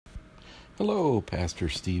Hello, Pastor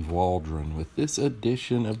Steve Waldron with this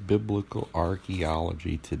edition of Biblical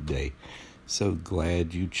Archaeology today. So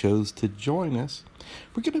glad you chose to join us.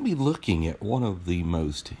 We're going to be looking at one of the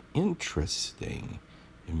most interesting,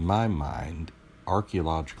 in my mind,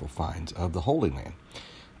 archaeological finds of the Holy Land.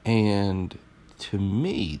 And to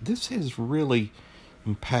me, this has really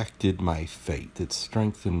impacted my faith. It's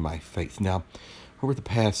strengthened my faith. Now, over the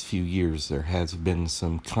past few years, there has been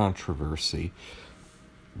some controversy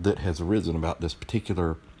that has arisen about this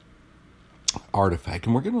particular artifact.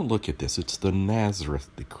 And we're going to look at this. It's the Nazareth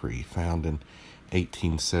Decree found in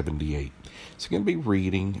 1878. So I'm going to be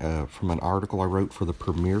reading from an article I wrote for the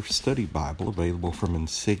Premier Study Bible, available from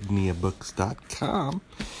insigniabooks.com.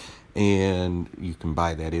 And you can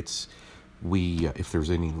buy that. If there's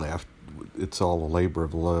any left, it's all a labor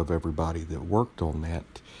of love. Everybody that worked on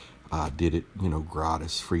that did it,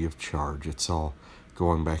 gratis, free of charge. It's all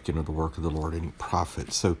going back into the work of the Lord, any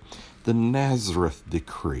profit. So the Nazareth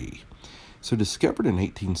Decree. So discovered in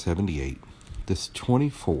 1878, this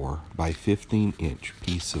 24 by 15 inch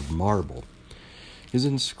piece of marble is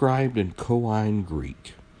inscribed in Koine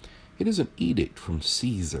Greek. It is an edict from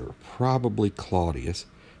Caesar, probably Claudius,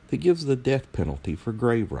 that gives the death penalty for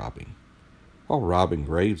grave robbing. While robbing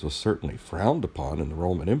graves was certainly frowned upon in the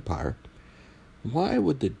Roman Empire, why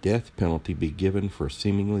would the death penalty be given for a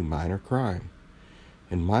seemingly minor crime?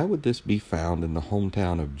 And why would this be found in the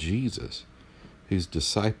hometown of Jesus, whose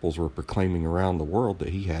disciples were proclaiming around the world that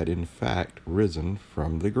he had in fact risen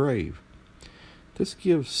from the grave? This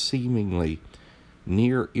gives seemingly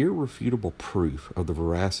near irrefutable proof of the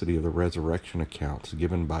veracity of the resurrection accounts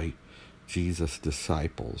given by Jesus'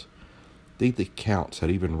 disciples. These accounts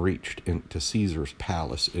had even reached into Caesar's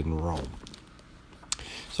palace in Rome.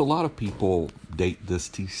 So a lot of people date this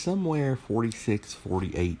to somewhere 46,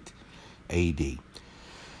 48 AD.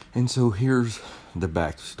 And so here's the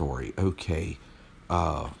backstory. Okay,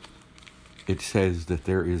 it says that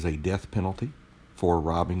there is a death penalty for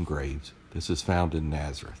robbing graves. This is found in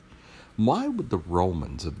Nazareth. Why would the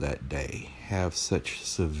Romans of that day have such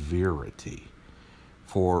severity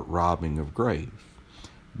for robbing of graves?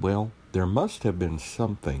 Well, there must have been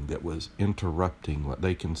something that was interrupting what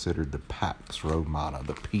they considered the Pax Romana,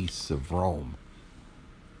 the peace of Rome.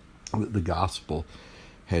 The gospel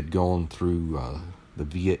had gone through the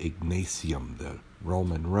Via Ignatium, the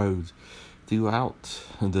Roman roads, throughout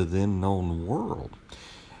the then known world.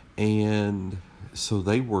 And so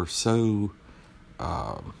they were so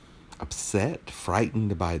upset,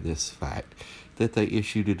 frightened by this fact, that they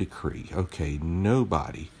issued a decree. Okay,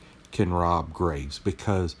 nobody can rob graves,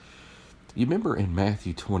 because you remember in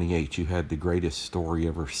Matthew 28, you had the greatest story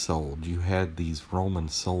ever sold. You had these Roman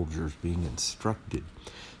soldiers being instructed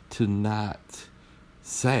to not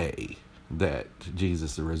say that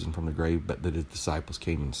Jesus had risen from the grave, but that his disciples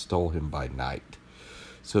came and stole him by night.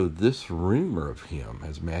 So this rumor of him,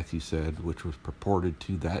 as Matthew said, which was purported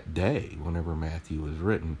to that day, whenever Matthew was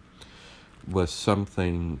written, was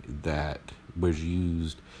something that was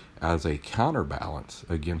used as a counterbalance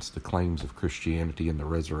against the claims of Christianity and the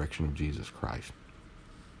resurrection of Jesus Christ.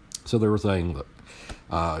 So they were saying, look,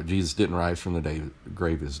 Jesus didn't rise from the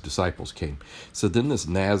grave, his disciples came. So then this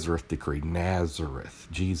Nazareth Decree, Nazareth,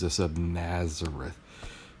 Jesus of Nazareth,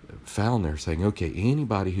 found there saying, okay,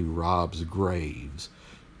 anybody who robs graves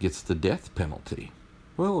gets the death penalty.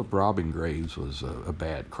 Well, if robbing graves was a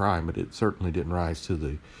bad crime, but it certainly didn't rise to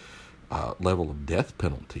the level of death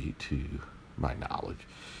penalty, to my knowledge.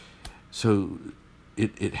 So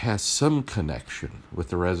it has some connection with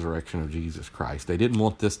the resurrection of Jesus Christ. They didn't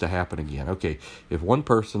want this to happen again. Okay, if one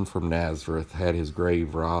person from Nazareth had his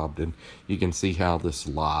grave robbed, and you can see how this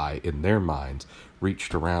lie in their minds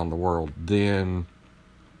reached around the world, then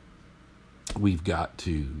we've got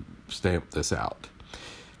to stamp this out.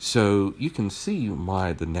 So you can see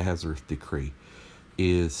why the Nazareth Decree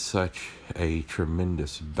is such a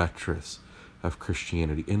tremendous buttress of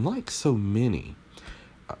Christianity. And like so many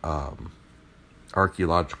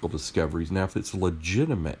archaeological discoveries, now if it's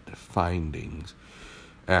legitimate findings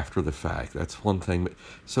after the fact, that's one thing. But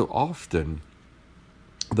so often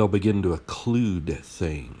they'll begin to occlude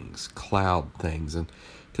things, cloud things, and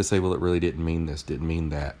to say, well, it really didn't mean this, didn't mean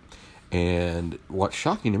that. And what's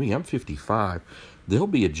shocking to me, I'm 55, there'll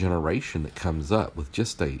be a generation that comes up with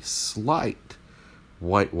just a slight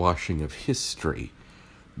whitewashing of history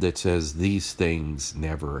that says these things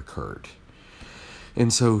never occurred.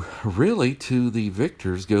 And so really to the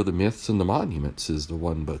victors go the myths and the monuments, as the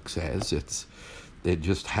one book says. It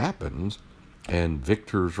just happens, and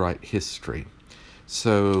victors write history.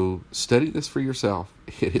 So study this for yourself.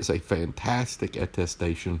 It is a fantastic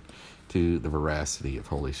attestation to the veracity of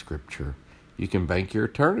Holy Scripture. You can bank your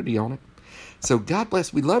eternity on it. So God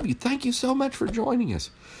bless. We love you. Thank you so much for joining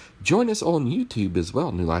us. Join us on YouTube as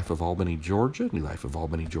well. New Life of Albany, Georgia. New Life of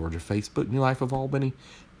Albany, Georgia Facebook.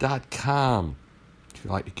 NewLifeofAlbany.com. If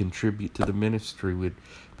you'd like to contribute to the ministry, we'd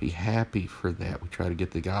be happy for that. We try to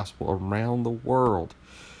get the gospel around the world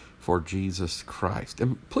for Jesus Christ.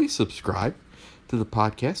 And please subscribe to the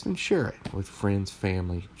podcast and share it with friends,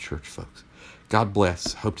 family, church folks. God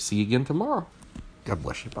bless. Hope to see you again tomorrow. God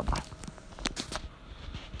bless you. Bye-bye.